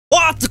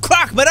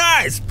back, my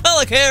eyes!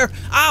 Pillock here,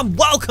 and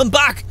welcome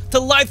back to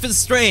Life is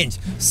Strange.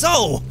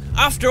 So,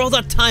 after all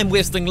that time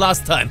wasting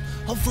last time,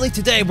 hopefully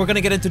today we're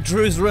gonna get into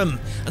Drew's room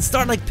and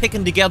start like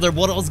picking together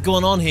what all's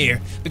going on here.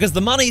 Because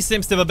the money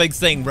seems to have a big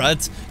thing,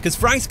 right? Because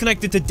Frank's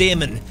connected to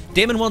Damon.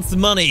 Damon wants the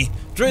money.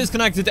 Drew's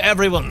connected to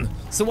everyone.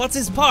 So what's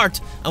his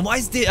part? And why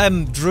is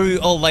Drew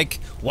all like,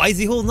 why is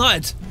he holding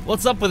out?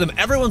 What's up with him?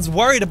 Everyone's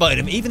worried about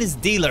him, even his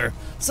dealer.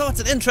 So it's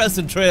an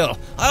interesting trail.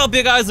 I hope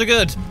you guys are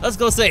good. Let's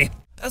go see.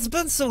 It's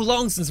been so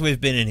long since we've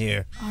been in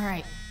here.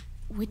 Alright,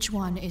 which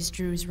one is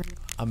Drew's room?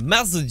 A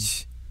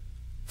message.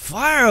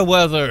 Fire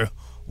weather.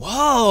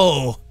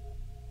 Whoa.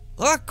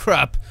 Oh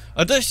crap.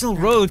 Additional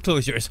road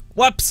closures.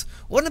 Whoops.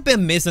 Wouldn't it be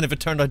amazing if it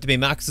turned out to be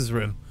Max's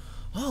room?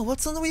 Oh,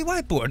 what's on the wee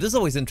whiteboard? This is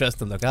always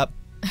interesting to look at.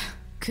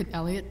 Could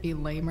Elliot be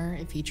lamer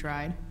if he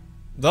tried?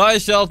 Thou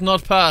shalt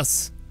not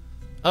pass.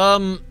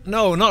 No,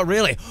 not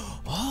really.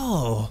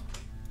 Oh.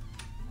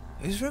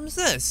 Whose room is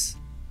this?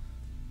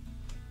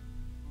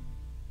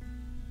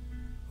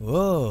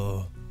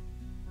 Whoa.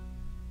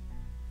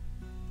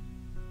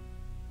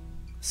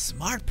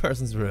 Smart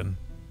person's room.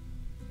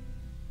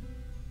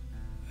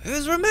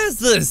 Whose room is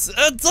this?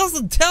 It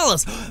doesn't tell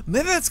us.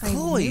 Maybe it's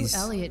Chloe's. I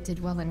knew Elliot did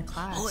well in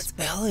class. Oh, it's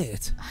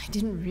Elliot. I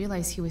didn't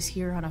realize he was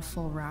here on a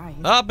full ride.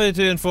 Happy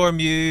to inform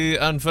you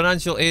and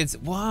financial aids.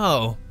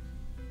 Wow.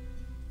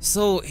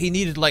 So he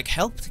needed like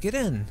help to get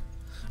in.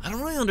 I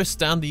don't really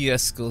understand the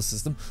US school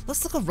system.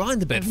 Let's look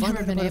around a bit. I've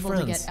never been able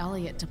to get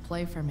Elliot to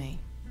play for me.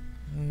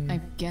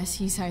 I guess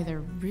he's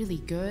either really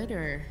good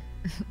or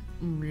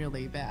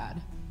really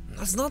bad.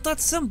 It's not that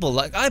simple.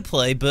 Like, I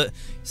play, but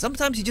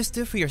sometimes you just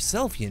do it for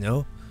yourself, you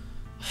know?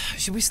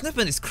 Should we snip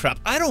in this crap?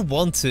 I don't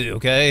want to,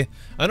 okay?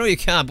 I know you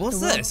can't, but what's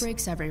the world this?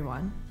 breaks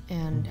everyone,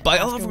 and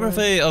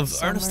biography of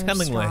Ernest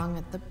Hemingway. Strong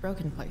at the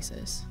broken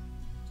places.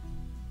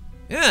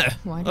 Yeah,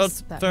 Why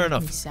does that fair make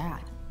enough. me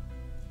sad?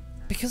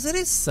 Because it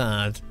is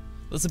sad.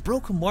 There's a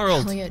broken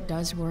world. Elliot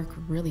does work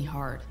really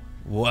hard.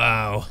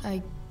 Wow.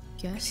 I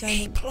guess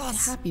A+. I'm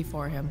happy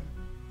for him.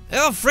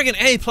 Oh, friggin'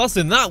 A+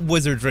 in that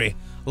wizardry.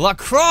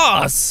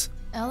 Lacrosse!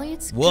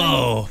 Elliot's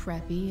Whoa.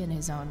 kind of preppy in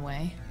his own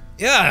way.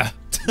 Yeah.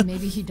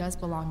 Maybe he does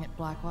belong at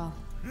Blackwell.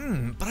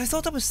 But I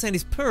thought that was saying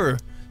he's poor.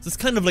 So it's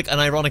kind of like an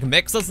ironic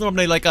mix. That's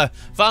normally like a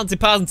fancy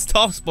pants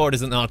top sport,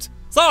 is it not?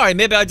 Sorry,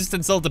 maybe I just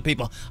insulted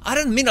people. I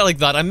didn't mean it like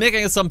that. I'm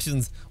making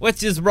assumptions,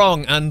 which is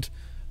wrong and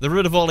the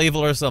root of all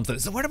evil or something.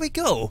 So where do we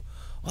go?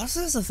 What's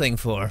this a thing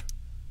for?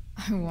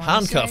 I want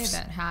Handcuffs. to say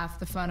that half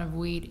the fun of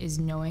weed is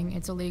knowing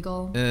it's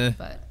illegal,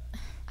 but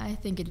I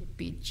think it'd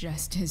be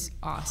just as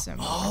awesome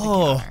over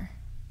the counter.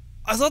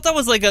 I thought that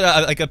was like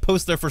a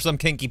poster for some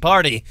kinky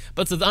party,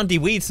 but it's an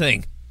anti-weed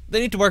thing. They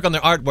need to work on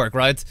their artwork,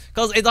 right?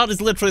 Because that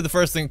is literally the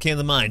first thing that came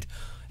to mind.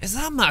 Is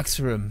that Max's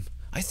room?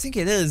 I think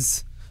it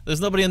is.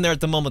 There's nobody in there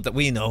at the moment that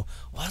we know.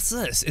 What's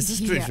this? Is this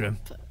Drew's room?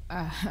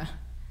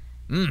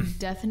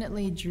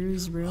 Definitely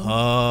Drew's room.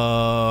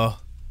 Oh,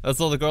 that's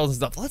all the girls and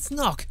stuff. Let's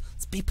knock.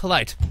 Let's be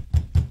polite.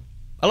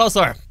 Hello,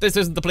 sir. This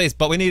isn't the police,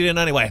 but we need you in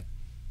anyway.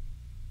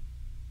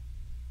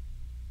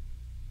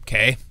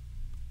 Okay.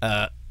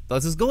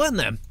 Let's just go in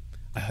then.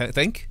 I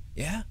think.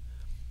 Yeah?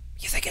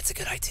 You think it's a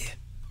good idea?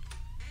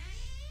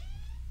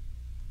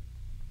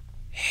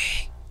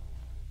 Hey.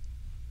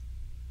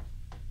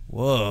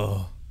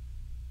 Whoa.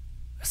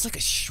 That's like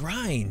a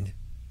shrine.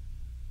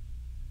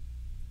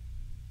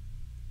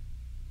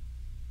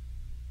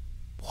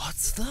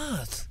 What's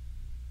that?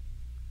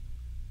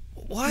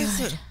 Why is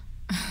it?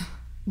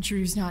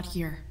 Drew's not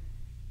here.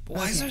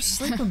 Why is there a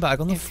sleeping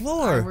bag on the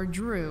floor? If I were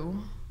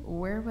Drew,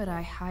 where would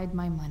I hide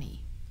my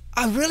money?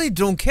 I really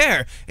don't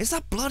care. Is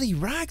that bloody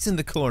rags in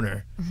the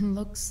corner?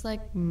 Looks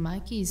like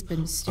Mikey's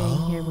been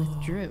staying here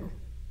with Drew.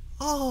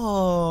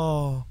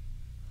 Oh,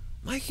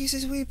 Mikey's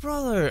his wee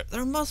brother.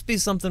 There must be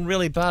something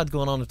really bad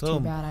going on at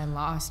home. Too bad I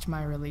lost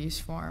my release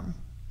form.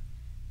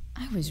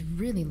 I was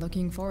really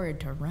looking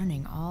forward to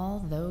running all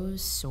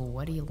those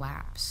sweaty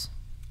laps.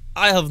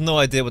 I have no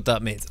idea what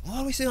that means. What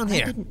are we seeing on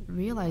here? I didn't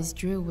realize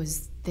Drew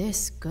was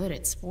this good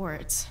at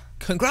sports.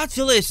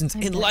 Congratulations,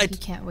 in light. He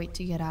can't wait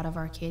to get out of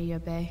Arcadia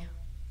Bay.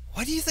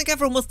 Why do you think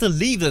everyone wants to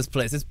leave this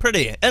place? It's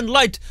pretty. In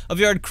light of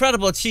your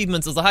incredible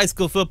achievements as a high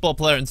school football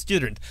player and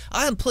student,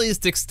 I am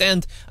pleased to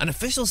extend an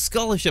official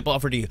scholarship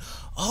offer to you.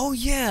 Oh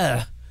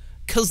yeah.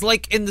 Cause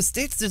like in the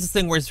States there's this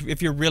thing where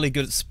if you're really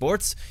good at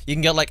sports, you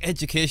can get like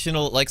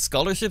educational like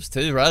scholarships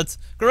too, right?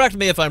 Correct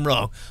me if I'm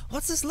wrong.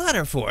 What's this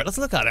letter for? Let's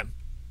look at it.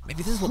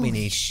 Maybe this is what we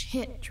need.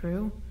 Shit,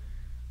 Drew.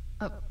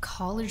 A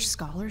college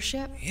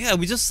scholarship? Yeah,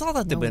 we just saw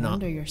that, did we not? No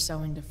wonder you're so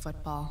into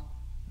football.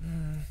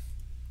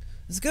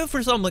 It's good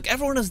for some, like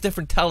everyone has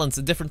different talents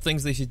and different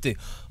things they should do.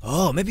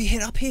 Oh, maybe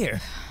hit up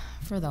here.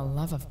 For the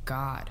love of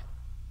God.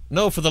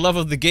 No, for the love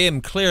of the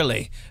game,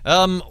 clearly.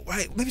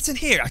 Right, maybe it's in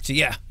here actually,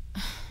 yeah.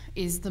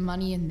 Is the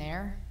money in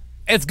there?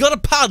 It's got a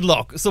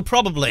padlock, so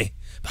probably.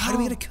 But how do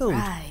we get a code?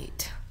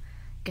 Right.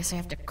 Guess I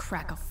have to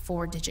crack a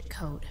 4-digit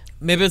code.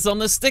 Maybe it's on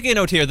this sticky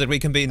note here that we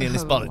conveniently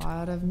spotted. A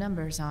lot of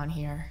numbers on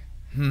here.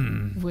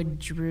 Would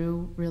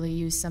Drew really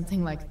use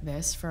something like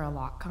this for a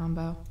lock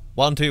combo?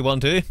 1 2 1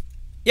 2.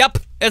 Yep,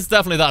 it's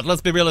definitely that.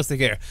 Let's be realistic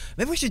here.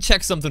 Maybe we should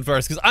check something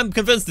first, because I'm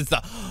convinced it's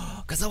that.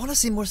 Because I want to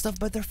see more stuff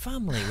about their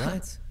family,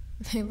 right?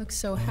 They look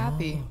so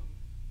happy.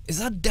 Is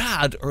that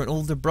dad or an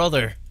older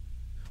brother?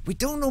 We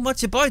don't know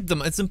much about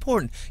them. It's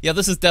important. Yeah,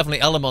 this is definitely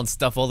Elamon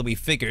stuff, all the wee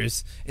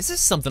figures. Is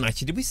this something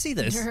actually? Did we see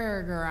this?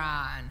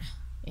 Durgaron.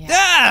 Yeah.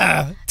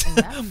 Ah!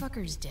 That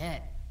fucker's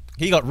dead.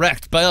 He got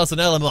wrecked by us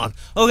and Elamon.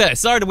 Okay,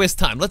 sorry to waste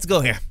time. Let's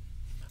go here.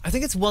 I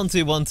think it's 1,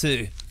 2, 1,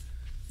 2.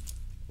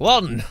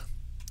 1,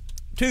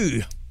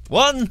 2,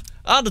 1,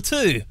 and a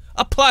 2.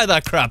 Apply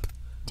that crap.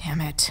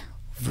 Damn it.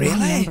 Really? Wrong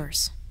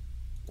numbers.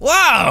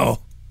 Wow!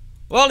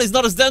 Well, he's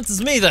not as dense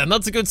as me then.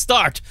 That's a good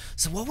start.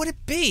 So what would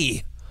it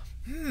be?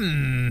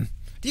 Do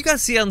you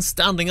guys see I'm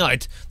standing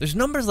out? There's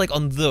numbers like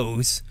on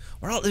those.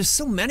 Well, there's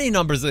so many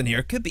numbers in here.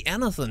 It could be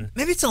anything.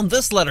 Maybe it's on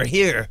this letter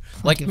here.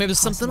 Like maybe there's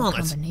something on it.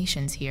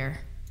 Combinations here.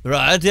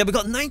 Right, yeah, we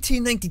got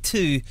 1992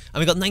 and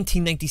we got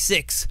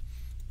 1996.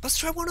 Let's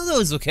try one of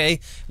those, okay?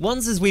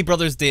 One's his wee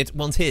brother's date,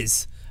 one's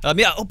his.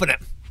 Yeah, open it.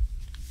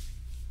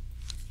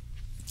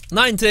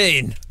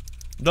 19.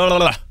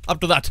 Up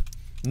to that.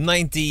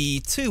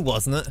 92,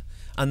 wasn't it?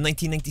 And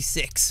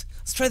 1996.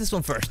 Let's try this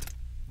one first.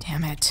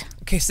 Damn it.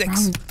 Okay, 6.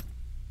 Wrong.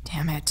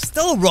 Damn it.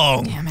 Still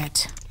wrong. Damn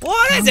it.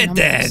 What is it Wrong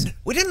then? numbers.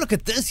 We didn't look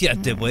at this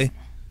yet, did we?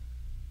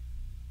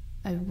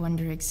 I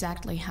wonder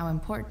exactly how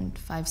important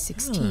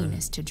 516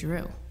 is to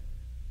Drew.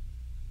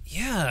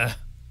 Yeah.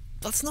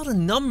 That's not a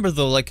number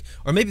though, like,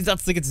 or maybe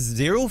that's like it's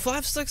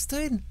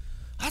 0516?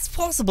 That's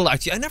possible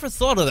actually, I never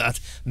thought of that.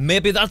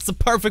 Maybe that's the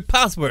perfect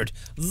password.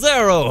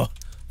 0,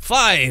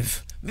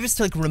 5. Maybe it's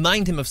to like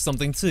remind him of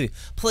something too.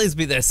 Please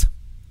be this.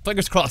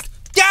 Fingers crossed.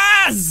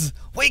 Yes!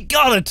 We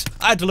got it!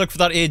 I had to look for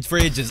that age for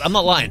ages, I'm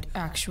not lying.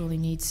 Actually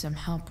need some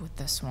help with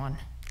this one.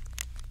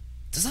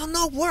 Does that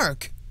not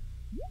work?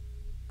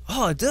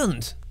 Oh, it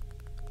didn't.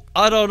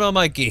 I don't know,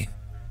 Mikey.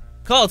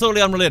 Call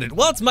totally unrelated.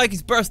 What's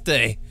Mikey's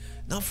birthday?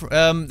 Not for,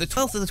 the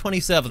 12th to the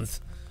 27th.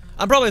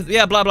 I'm probably,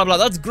 yeah, blah, blah, blah.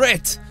 That's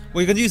great.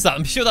 We can use that.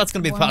 I'm sure that's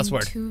going to be the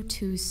password.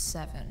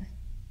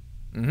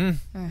 1227.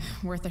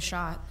 Worth a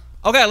shot.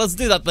 Okay, let's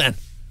do that then.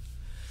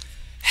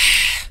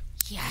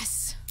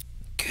 Yes.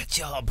 Good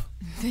job.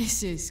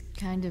 This is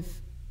kind of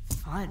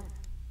fun.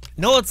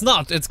 No, it's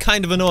not. It's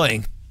kind of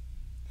annoying.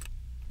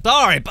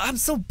 Sorry, but I'm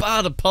so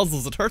bad at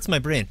puzzles. It hurts my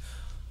brain.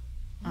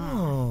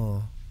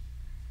 Oh.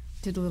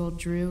 Did little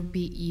Drew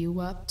beat you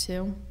up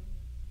too?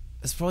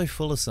 It's probably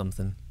full of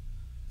something.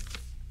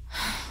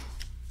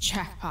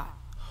 Jackpot.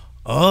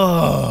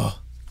 Oh.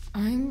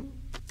 I'm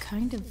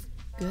kind of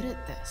good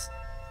at this.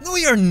 No,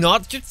 you're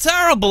not. You're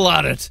terrible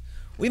at it.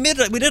 We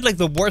did like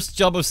the worst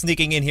job of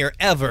sneaking in here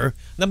ever. And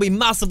then we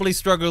massively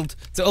struggled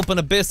to open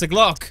a basic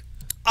lock.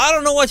 I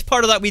don't know which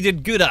part of that we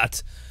did good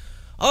at.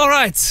 All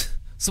right.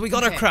 So we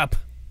got our crap.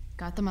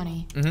 Got the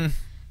money.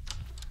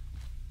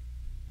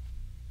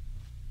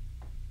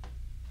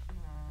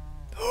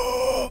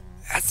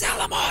 That's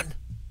Elamon.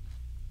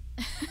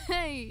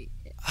 Hey.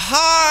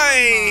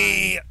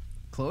 Hi.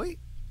 Chloe?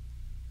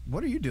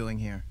 What are you doing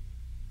here?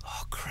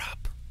 Oh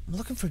crap. I'm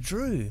looking for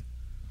Drew.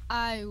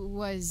 I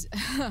was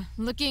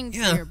looking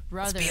Yeah, for your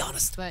brother, let's be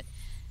honest. but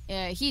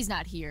he's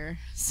not here,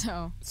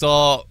 so...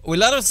 So we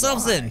let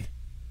ourselves in.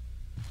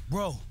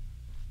 Bro,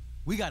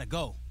 we gotta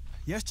go.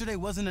 Yesterday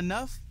wasn't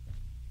enough?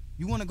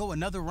 You wanna go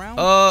another round?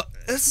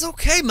 It's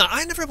okay, man.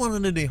 I never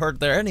wanted any hurt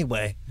there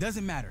anyway.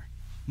 Doesn't matter.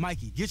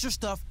 Mikey, get your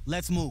stuff,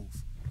 let's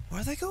move. Where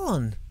are they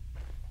going?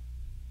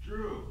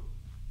 Drew,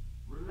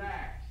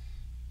 relax.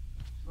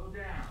 Slow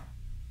down.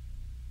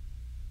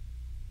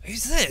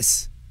 Who's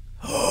this?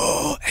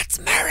 Oh, it's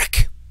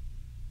Merrick.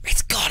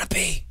 It's gotta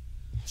be.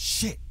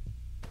 Shit.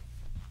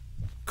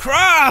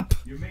 Crap!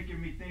 You're making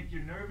me think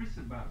you're nervous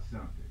about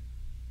something.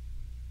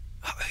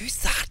 Oh, who's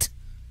that?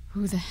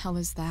 Who the hell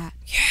is that?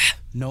 Yeah.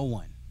 No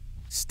one.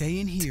 Stay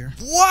in here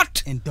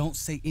What? and don't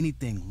say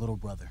anything, little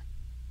brother.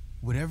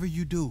 Whatever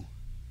you do,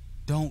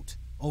 don't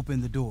open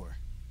the door.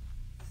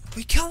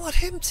 We can't let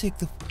him take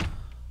the...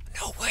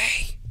 No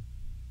way.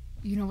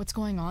 You know what's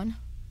going on?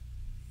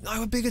 No, it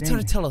would be a good time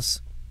to tell us.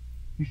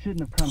 You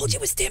shouldn't have come. Told you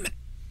it was Damon.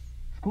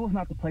 School's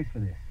not the place for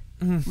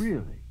this.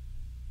 Really?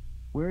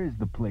 Where is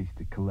the place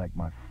to collect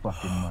my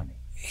fucking money?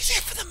 He's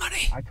here for the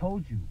money. I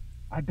told you,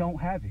 I don't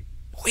have it.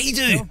 We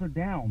do. Sales are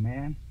down,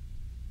 man.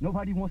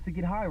 Nobody wants to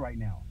get high right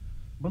now.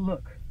 But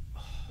look,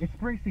 it's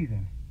spring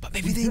season. But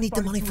maybe We they just need the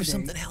started money for two-a-day.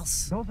 something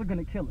else. Those are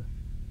gonna kill us.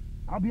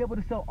 I'll be able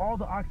to sell all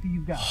the oxy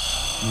you've got.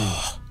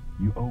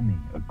 You owe me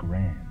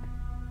 $1,000.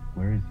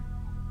 Where is it?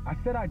 I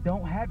said I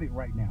don't have it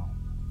right now.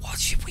 What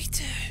should we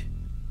do?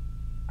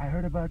 I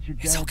heard about your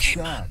It's dad's okay,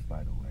 job, man.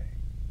 by the way.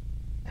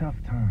 Tough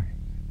times.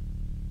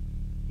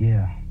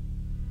 Yeah.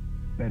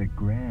 Bet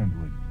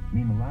 $1,000 would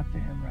mean a lot to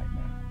him right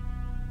now.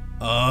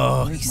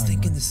 Oh, Where's he's my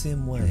thinking money? the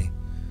same way.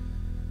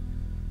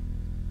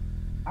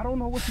 I don't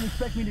know what you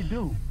expect me to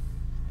do.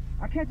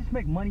 I can't just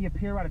make money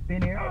appear out of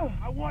thin air.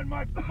 I want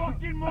my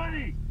fucking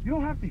money! You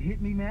don't have to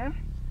hit me, man.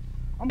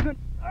 I'm gonna...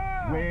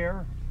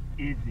 Where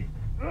is it?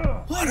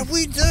 What do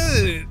we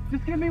do?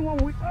 Just give me 1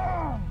 week.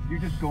 You're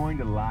just going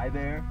to lie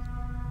there?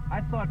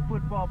 I thought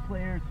football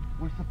players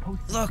We're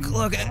supposed to Look, be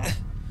look.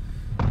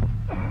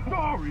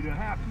 Sorry to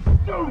have to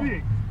do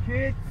this,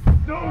 kid.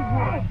 No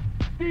one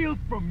steals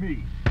from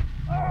me.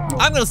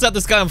 I'm gonna set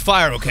this guy on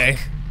fire, okay?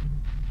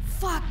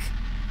 Fuck!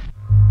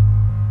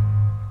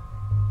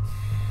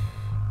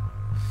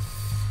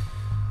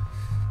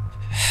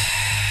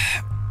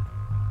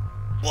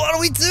 What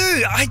do we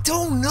do? I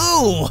don't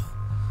know.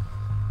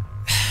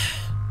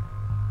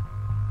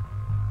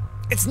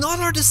 It's not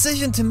our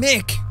decision to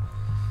make.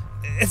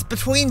 It's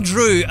between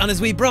Drew and his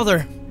wee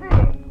brother.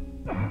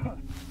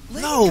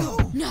 No.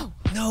 No.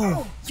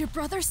 No. Your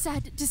brother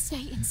said to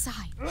stay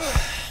inside.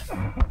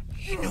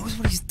 He knows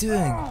what he's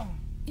doing.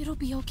 It'll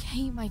be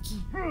okay,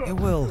 Mikey. It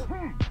will.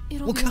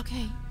 It'll be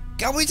okay.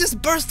 Can't we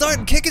just burst out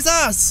and kick his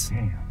ass?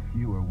 Damn,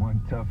 you were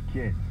one tough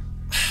kid.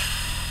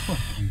 Fuck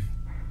you.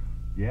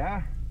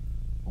 Yeah?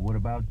 Well, what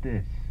about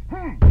this?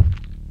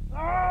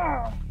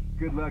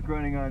 Good luck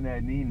running on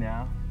that knee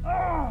now.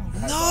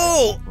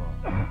 No!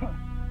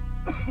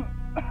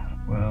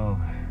 Well,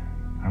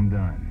 I'm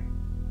done.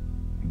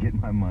 Get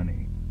my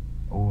money.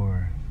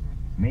 Or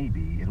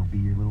maybe it'll be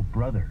your little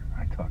brother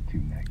I talk to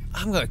next.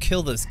 I'm gonna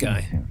kill this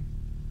guy. See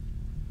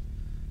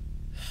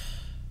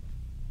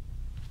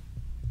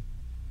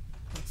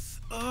you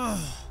soon.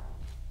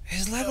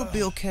 His leg will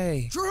be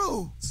okay.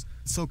 Drew!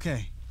 It's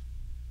okay.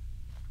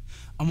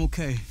 I'm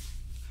okay,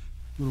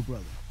 little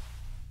brother.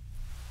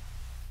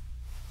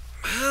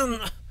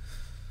 Man.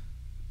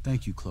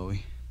 Thank you,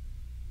 Chloe.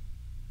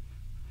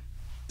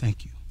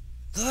 Thank you.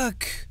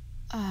 Look.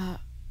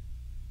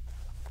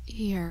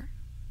 Here.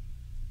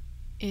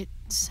 It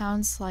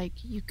sounds like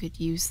you could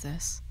use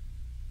this.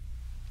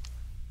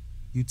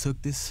 You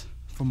took this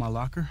from my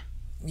locker?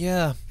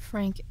 Yeah.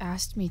 Frank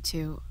asked me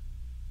to.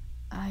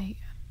 I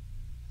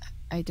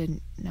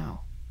didn't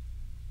know.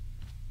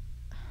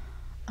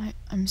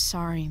 I'm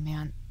sorry,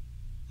 man.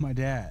 My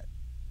dad.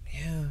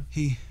 Yeah.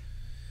 He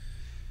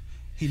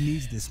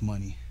needs this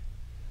money.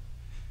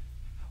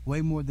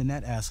 Way more than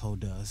that asshole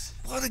does.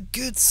 What a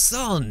good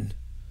son.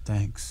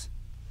 Thanks.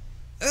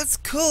 That's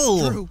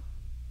cool. Drew,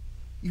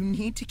 you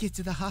need to get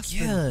to the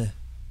hospital.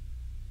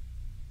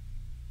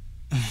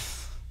 Yeah.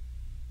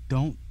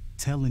 Don't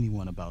tell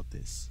anyone about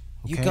this.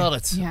 Okay? You got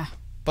it. Yeah.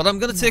 But I'm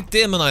gonna take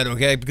Damon out,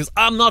 okay? Because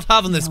I'm not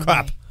having this No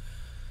crap. way.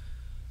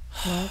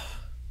 What?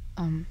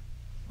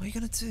 What are you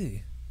gonna do?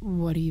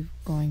 What are you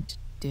going to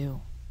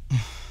do?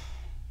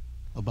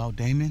 About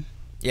Damon?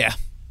 Yeah.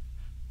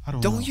 I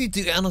don't know. Don't you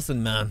do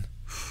anything, man.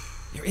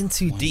 You're in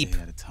too One deep.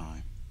 day at a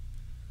time.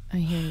 I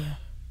hear you.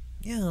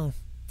 Yeah.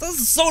 This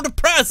is so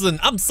depressing.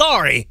 I'm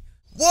sorry.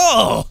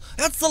 Whoa!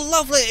 That's a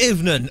lovely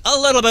evening. A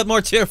little bit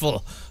more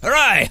cheerful.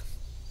 Alright.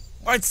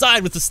 We're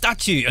outside with the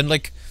statue and,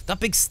 like, that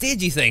big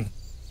stagey thing.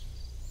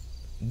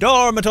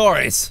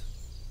 Dormitories.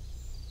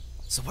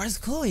 So where's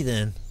Chloe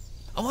then?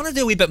 I want to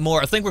do a wee bit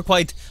more. I think we're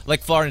quite,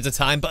 like, far into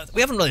time, but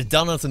we haven't really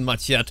done anything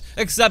much yet,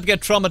 except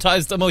get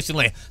traumatized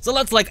emotionally. So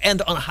let's, like,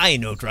 end on a high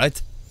note,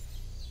 right?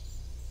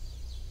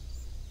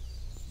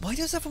 Why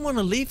does everyone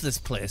want to leave this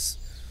place?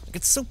 Like,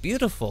 it's so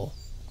beautiful.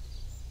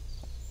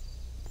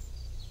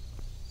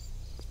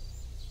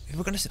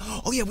 We're gonna see,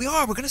 oh yeah, we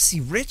are. We're gonna see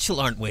Rachel,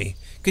 aren't we?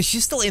 Because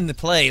she's still in the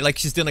play, like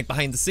she's doing like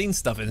behind the scenes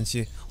stuff, isn't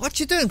she? What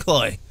you doing,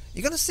 Chloe?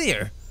 You gonna see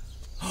her?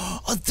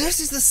 Oh,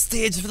 this is the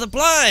stage for the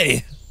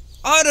play.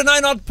 How did I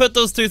not put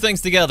those two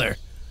things together?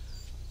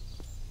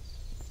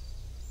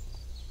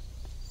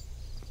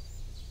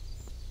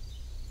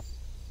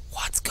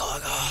 What's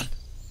going on?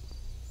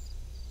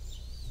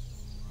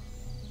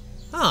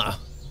 Huh.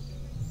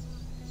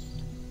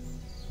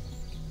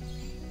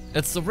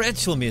 It's the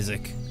Rachel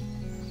music.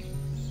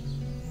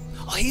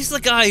 Oh, he's the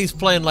guy who's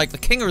playing like the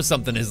king or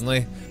something, isn't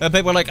he? And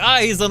people are like,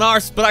 he's an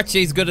arse, but actually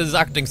he's good at his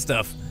acting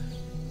stuff.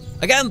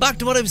 Again, back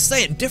to what I was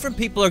saying, different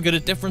people are good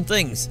at different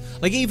things.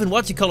 Like even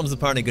whatcham's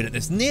apparently good at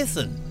this.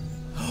 Nathan.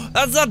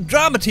 That's that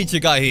drama teacher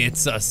guy who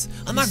hates us.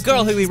 And that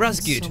girl who we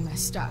rescued. So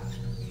messed up.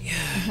 Yeah.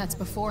 And that's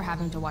before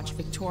having to watch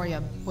Victoria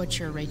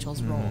butcher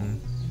Rachel's role.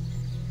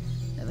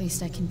 At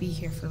least I can be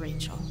here for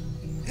Rachel.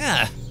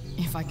 Yeah.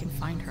 If I can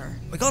find her.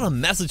 We got a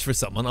message for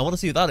someone. I want to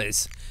see who that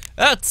is.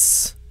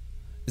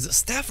 Is it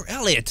Steph or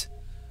Elliot?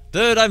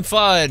 Dude, I'm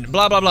fine.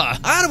 Blah, blah, blah.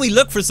 How do we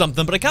look for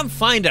something, but I can't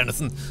find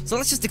anything. So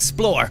let's just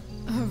explore.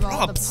 Of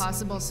all the Props.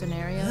 possible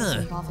scenarios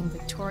involving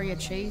Victoria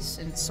Chase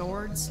and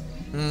swords,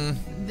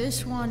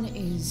 this one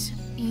is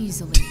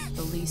easily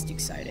the least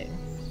exciting.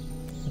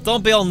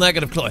 Don't be all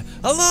negative, Chloe.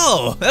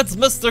 Hello, it's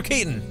Mr.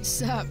 Keaton.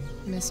 Sup,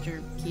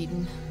 Mr.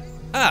 Keaton?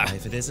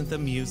 If it isn't the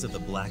muse of the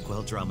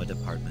Blackwell drama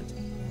department.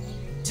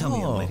 Tell me,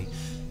 young lady,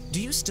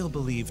 do you still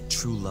believe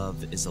true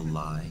love is a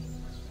lie?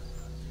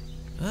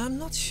 I'm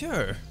not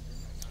sure.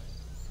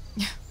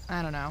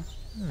 I don't know.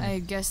 I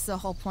guess the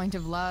whole point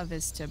of love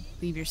is to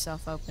leave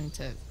yourself open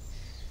to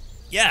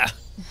Yeah,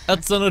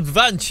 it's an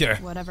adventure.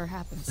 whatever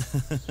happens.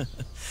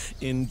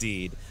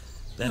 Indeed.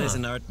 That is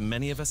an art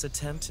many of us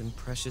attempt and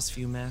precious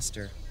few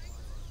master.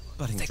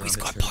 Budding I think we drama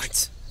scored church.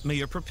 points. May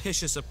your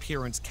propitious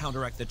appearance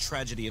counteract the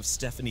tragedy of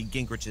Stephanie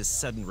Gingrich's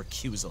sudden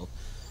recusal.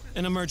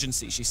 An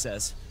emergency, she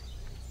says.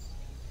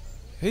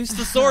 Whose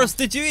thesaurus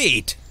did you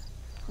eat?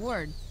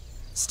 Word.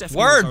 Stephanie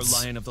Words. was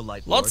our Lion of the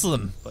Light Lots Lord,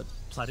 of them. But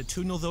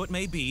platitudinal though it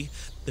may be,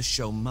 the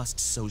show must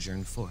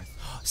sojourn forth.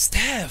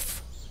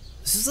 Steph!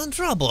 This is in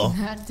trouble.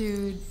 That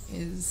dude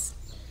is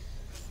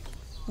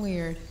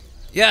weird.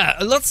 Yeah,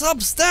 let's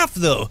up Steph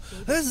though.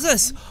 Who's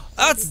this?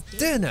 That's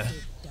Dana.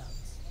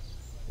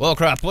 Well,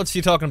 crap, what's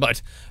she talking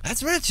about?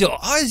 That's Rachel.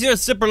 How's your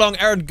super long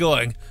errand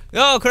going?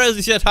 Oh,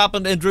 crazy shit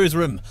happened in Drew's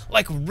room.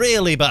 Like,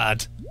 really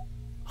bad.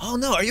 Oh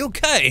no, are you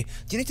okay?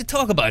 Do you need to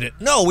talk about it?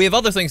 No, we have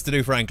other things to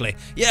do, frankly.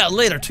 Yeah,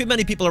 later. Too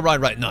many people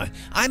around right now.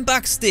 I'm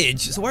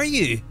backstage, so where are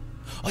you?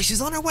 Oh, she's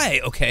on her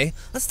way. Okay,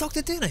 let's talk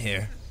to Dana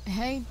here.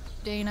 Hey,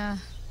 Dana.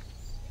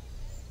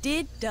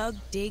 Did Doug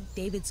dig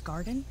David's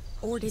garden?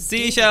 Or did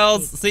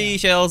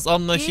Seashells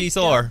on the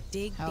seashore.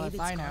 How if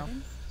I know?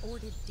 Or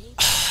did David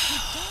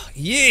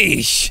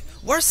Yeesh!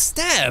 Where's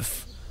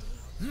Steph?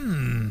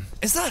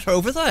 Is that her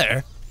over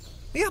there?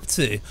 What are you up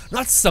to?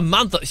 Not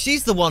Samantha.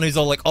 She's the one who's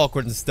all like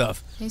awkward and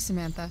stuff. Hey,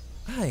 Samantha.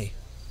 Hey.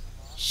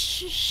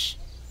 Shh.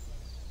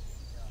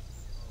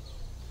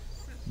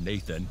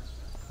 Nathan,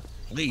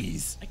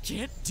 please. I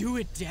can't do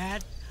it,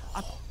 Dad.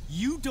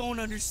 You don't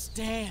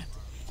understand.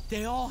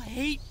 They all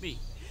hate me.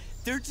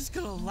 They're just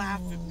gonna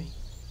laugh at me.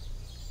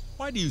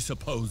 Why do you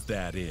suppose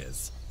that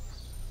is?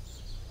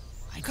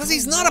 Because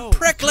he's not a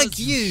prick like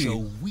you. Show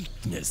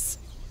weakness,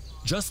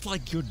 just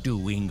like you're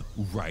doing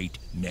right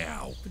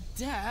now. But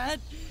Dad...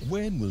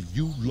 When will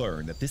you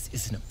learn that this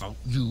isn't about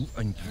you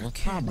and your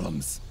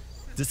problems?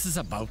 This is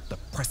about the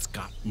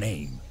Prescott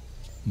name.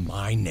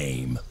 My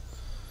name.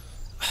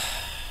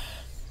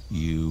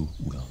 You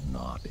will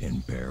not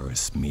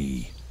embarrass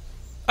me.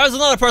 There's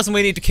another person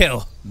we need to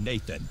kill.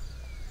 Nathan.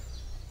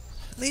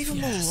 Leave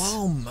him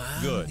alone,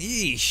 man. Good.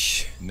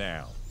 Yeesh.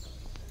 Now.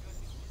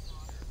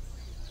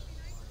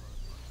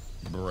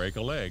 Break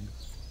a leg.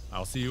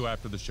 I'll see you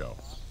after the show.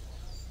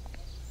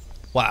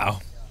 Wow.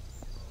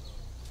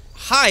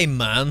 Hi,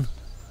 man.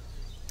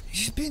 You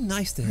should be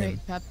nice to him.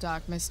 Great pep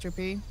talk, Mr.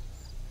 P.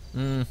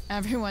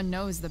 Everyone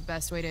knows the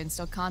best way to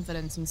instill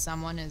confidence in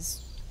someone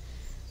is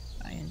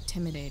by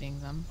intimidating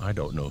them. I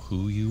don't know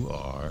who you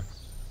are,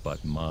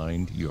 but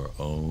mind your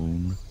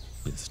own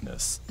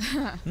business.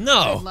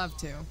 No. I'd love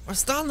to. We're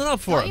standing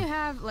up for Don't you him.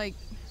 have, like,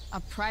 a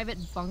private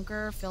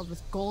bunker filled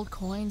with gold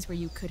coins where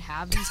you could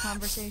have these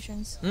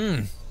conversations?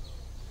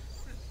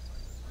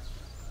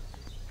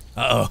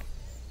 Uh-oh.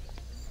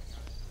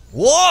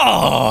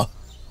 Whoa!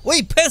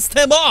 We pissed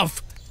him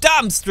off!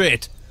 Damn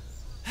straight!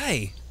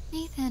 Hey,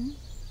 Nathan.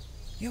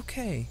 you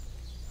okay?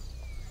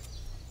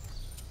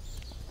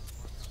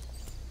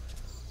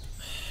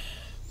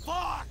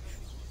 Fuck!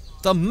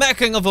 The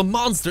making of a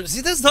monster.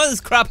 See, this is how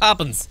this crap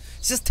happens.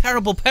 It's just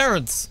terrible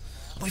parents.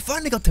 We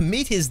finally got to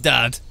meet his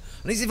dad.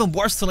 And he's even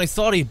worse than I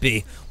thought he'd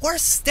be.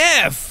 Where's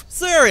Steph?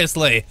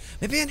 Seriously.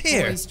 Maybe in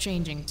here. Always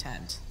changing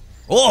tent.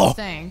 Oh!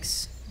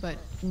 Thanks, but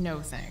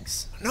no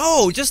thanks.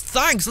 No, just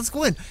thanks. Let's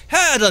go in.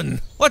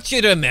 Hayden, what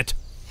you doing, mate?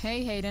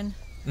 Hey, Hayden.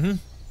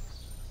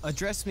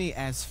 Address me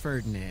as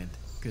Ferdinand,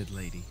 good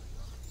lady.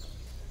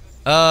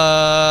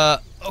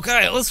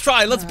 Okay, let's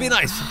try. Let's be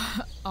nice.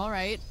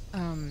 Alright,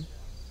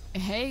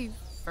 hey,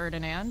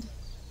 Ferdinand.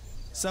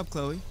 Sup,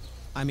 Chloe?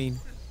 I mean,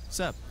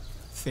 sup,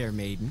 fair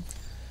maiden.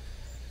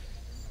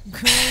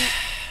 Great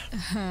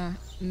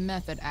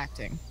method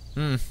acting.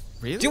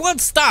 Really? Do you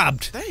want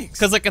stabbed? Thanks.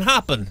 Because it can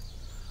happen.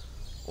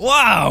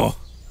 Wow.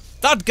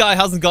 That guy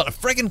hasn't got a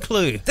friggin'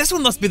 clue. This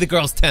one must be the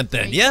girl's tent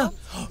then, yeah?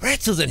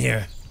 Rachel's in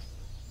here.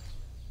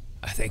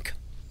 I think.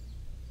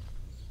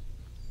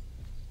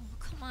 Oh,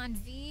 come on,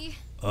 V.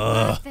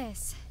 Got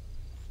this.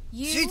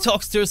 She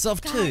talks to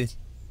herself got too.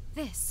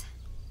 This.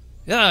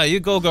 Yeah, you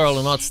go girl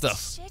and that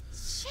stuff.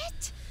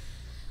 Shit.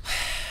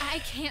 I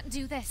can't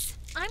do this.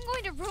 I'm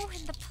going to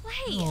ruin the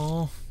play.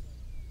 Oh.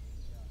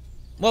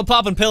 Well,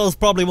 popping pills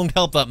probably won't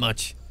help that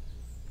much.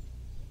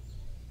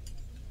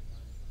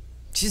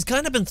 She's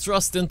kind of been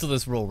thrust into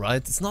this role, right?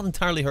 It's not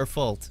entirely her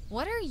fault.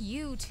 What are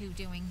you two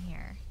doing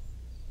here?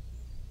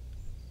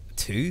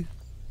 Two?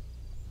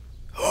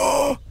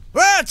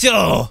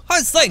 Rachel!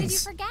 How's What did you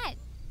things? forget?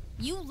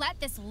 You let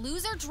this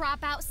loser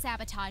dropout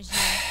sabotage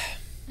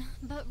you.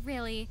 But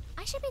really,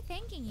 I should be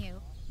thanking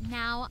you.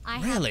 Now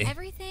I Really? have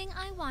everything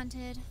I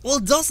wanted. Well,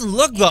 it doesn't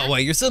look that And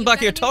way. You're sitting you've back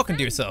got here a new talking to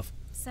friend. yourself.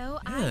 So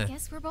Yeah. I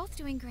guess we're both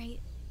doing great.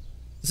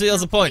 See,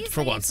 that's a point Please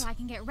for leave once. So I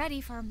can get ready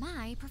for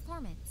my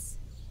performance.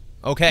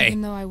 Okay.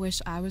 Even though I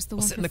wish I was the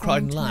We'll one sit in the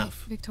crowd performing and tonight,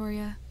 laugh.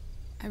 Victoria,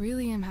 I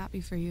really am happy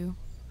for you.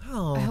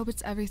 Oh. I hope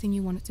it's everything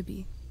you want it to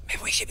be.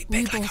 Maybe we should be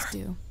We big like both her.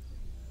 do.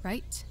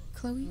 Right,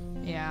 Chloe?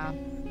 Yeah,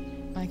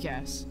 I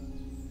guess.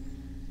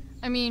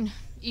 I mean,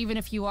 even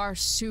if you are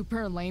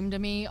super lame to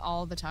me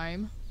all the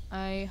time,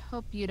 I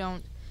hope you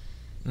don't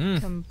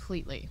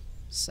completely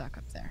suck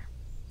up there.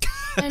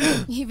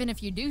 And even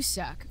if you do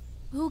suck,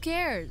 who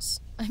cares?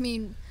 I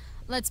mean,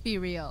 let's be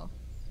real.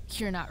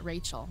 You're not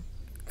Rachel.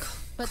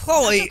 But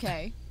Chloe. that's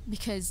okay,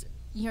 because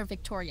you're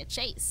Victoria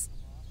Chase.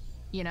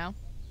 You know?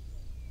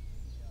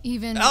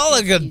 Even if you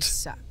Elegant.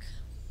 suck.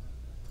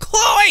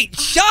 Chloe,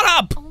 shut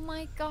up! Oh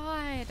my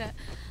god.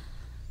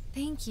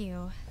 Thank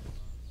you.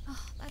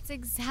 Oh, that's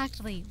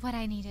exactly what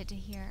I needed to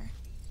hear.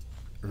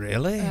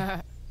 Really?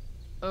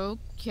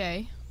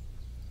 Okay.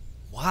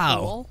 Wow.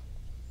 Cool.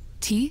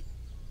 Tea?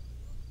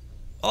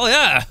 Oh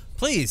yeah,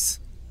 please.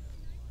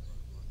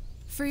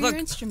 For Look. your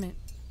instrument.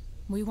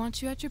 We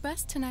want you at your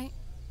best tonight.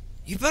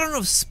 You better not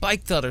have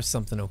spiked that or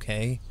something,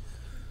 okay?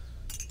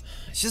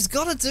 She's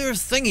gotta do her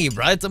thingy,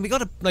 right? And we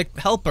gotta, like,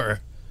 help her.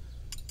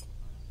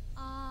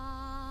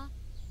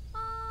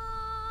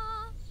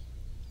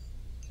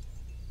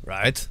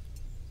 Right.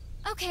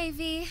 Okay,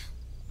 V.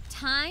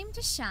 Time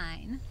to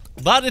shine.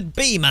 Let it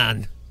be,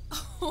 man.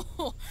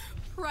 Oh,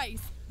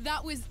 Price,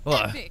 that was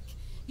What? epic.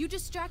 You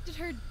distracted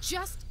her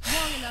just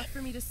long enough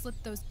for me to slip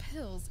those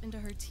pills into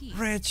her tea.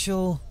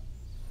 Rachel.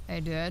 I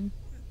did.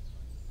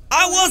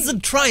 I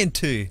wasn't trying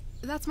to.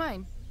 That's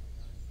mine.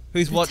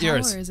 Who's The what tower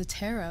yours? is a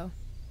tarot,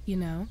 you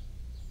know.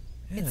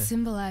 Yeah. It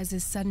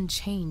symbolizes sudden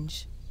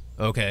change.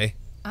 Okay.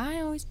 I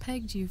always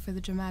pegged you for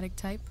the dramatic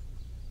type.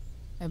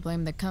 I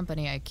blame the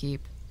company I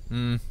keep.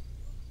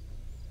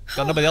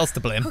 Got nobody else to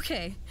blame.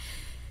 Okay.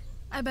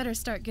 I better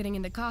start getting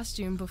into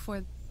costume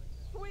before...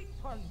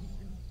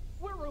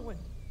 We're ruined.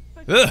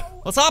 Ugh,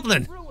 what's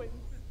happening?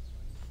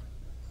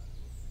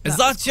 Is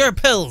that your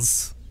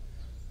pills?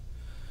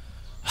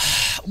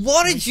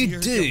 What did you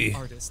do?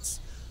 Artists,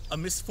 a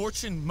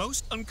misfortune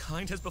most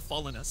unkind has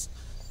befallen us.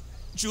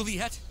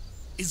 Juliet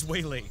is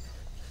waylaid.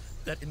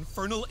 That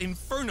infernal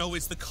inferno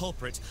is the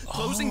culprit,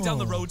 closing down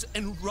the roads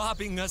and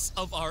robbing us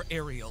of our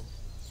Ariel.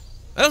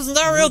 Isn't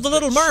Ariel the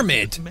Little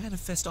Mermaid?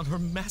 Manifest on her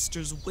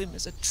master's whim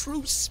as a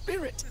true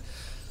spirit.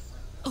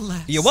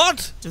 Alas, You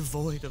what?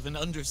 devoid of an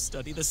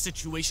understudy, the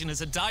situation is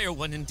a dire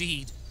one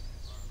indeed.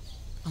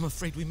 I'm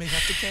afraid we may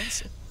have to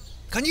cancel.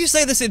 Can you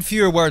say this in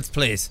fewer words,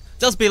 please?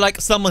 Just be like,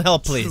 someone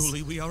help, please.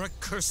 Truly, we are a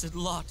cursed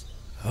lot.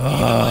 Even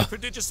my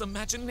prodigious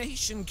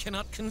imagination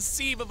cannot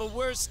conceive of a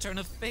worse turn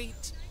of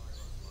fate.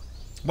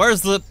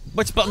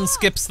 Which button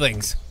skips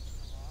things?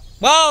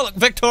 Well,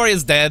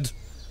 Victoria's dead.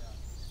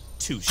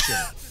 Touche.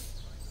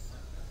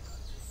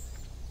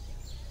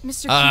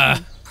 Mr.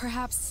 Keaton,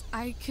 perhaps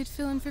I could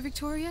fill in for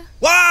Victoria?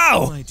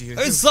 Wow! My dear,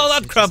 Who your saw that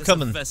visage crap is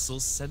coming? A vessel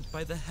sent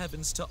by the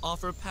heavens to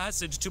offer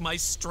passage to my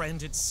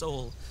stranded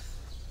soul.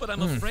 But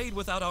I'm afraid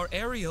without our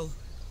Ariel,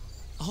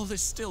 all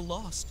is still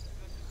lost.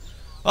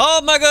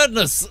 Oh my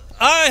goodness!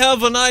 I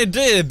have an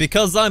idea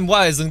because I'm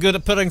wise and good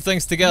at putting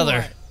things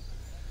together.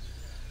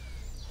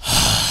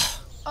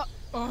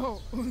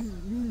 Oh,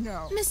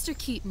 no. Mr.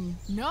 Keaton.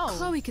 No.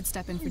 Chloe could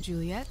step in for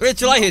Juliet.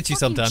 Rachel, I hate you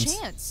fucking sometimes.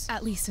 Chance.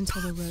 At least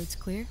until the road's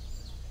clear.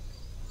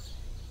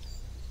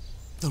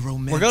 The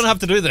romantic. We're gonna have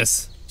to do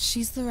this.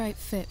 She's the right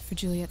fit for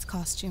Juliet's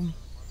costume.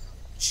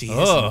 She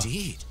Oh. is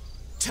indeed.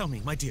 Tell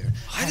me, my dear.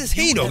 How have does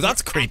he you know? ever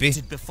That's creepy.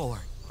 acted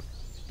before?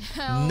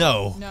 Hell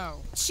No.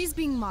 No. She's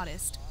being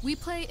modest. We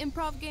play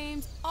improv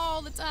games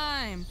all the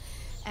time.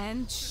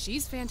 And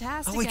she's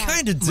fantastic. Oh, we at it.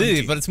 kinda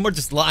do, but it's more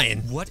just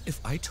lying. What if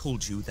I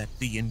told you that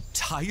the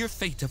entire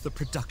fate of the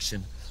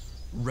production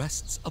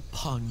rests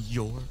upon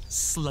your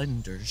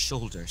slender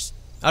shoulders?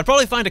 I'd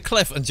probably find a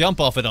cliff and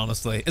jump off it,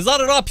 honestly. Is that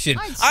an option?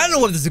 I don't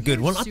know if this is a good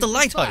one. At the super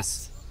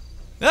lighthouse.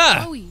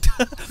 Yeah. Chloe,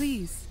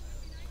 please.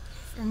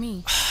 For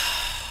me.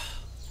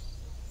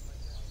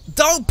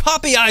 Don't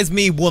poppy eyes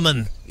me,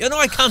 woman. You know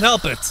I can't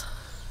help it.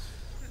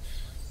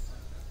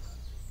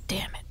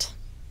 Damn it.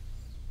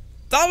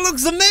 That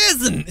looks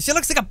amazing. She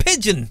looks like a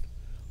pigeon,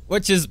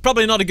 which is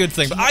probably not a good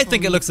thing, but I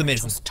think it looks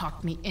amazing. Just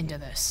talked me into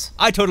this.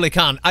 I totally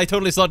can. I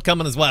totally saw it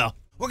coming as well.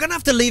 We're gonna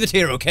have to leave it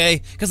here,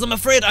 okay? Because I'm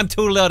afraid I'm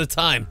totally out of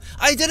time.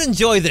 I did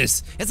enjoy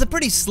this. It's a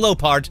pretty slow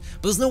part,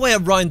 but there's no way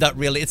around that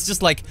really. It's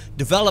just like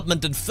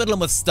development and fiddling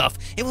with stuff.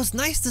 It was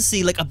nice to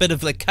see like a bit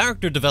of like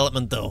character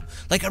development though.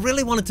 Like I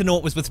really wanted to know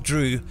what was with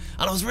Drew,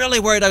 and I was really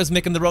worried I was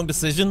making the wrong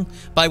decision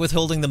by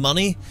withholding the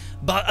money.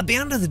 But at the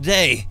end of the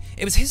day,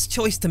 it was his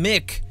choice to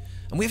make.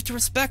 And we have to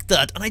respect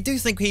that, and I do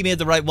think he made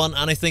the right one,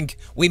 and I think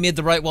we made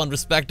the right one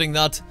respecting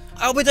that.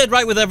 I hope we did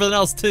right with everything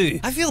else too.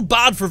 I feel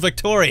bad for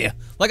Victoria.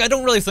 Like, I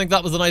don't really think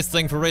that was a nice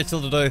thing for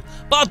Rachel to do,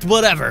 but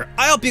whatever.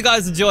 I hope you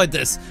guys enjoyed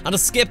this, and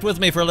escaped with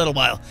me for a little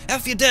while.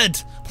 If you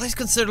did, please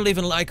consider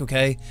leaving a like,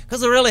 okay?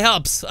 Because it really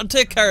helps, and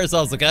take care of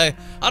yourselves, okay?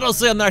 And I'll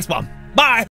see you in the next one. Bye!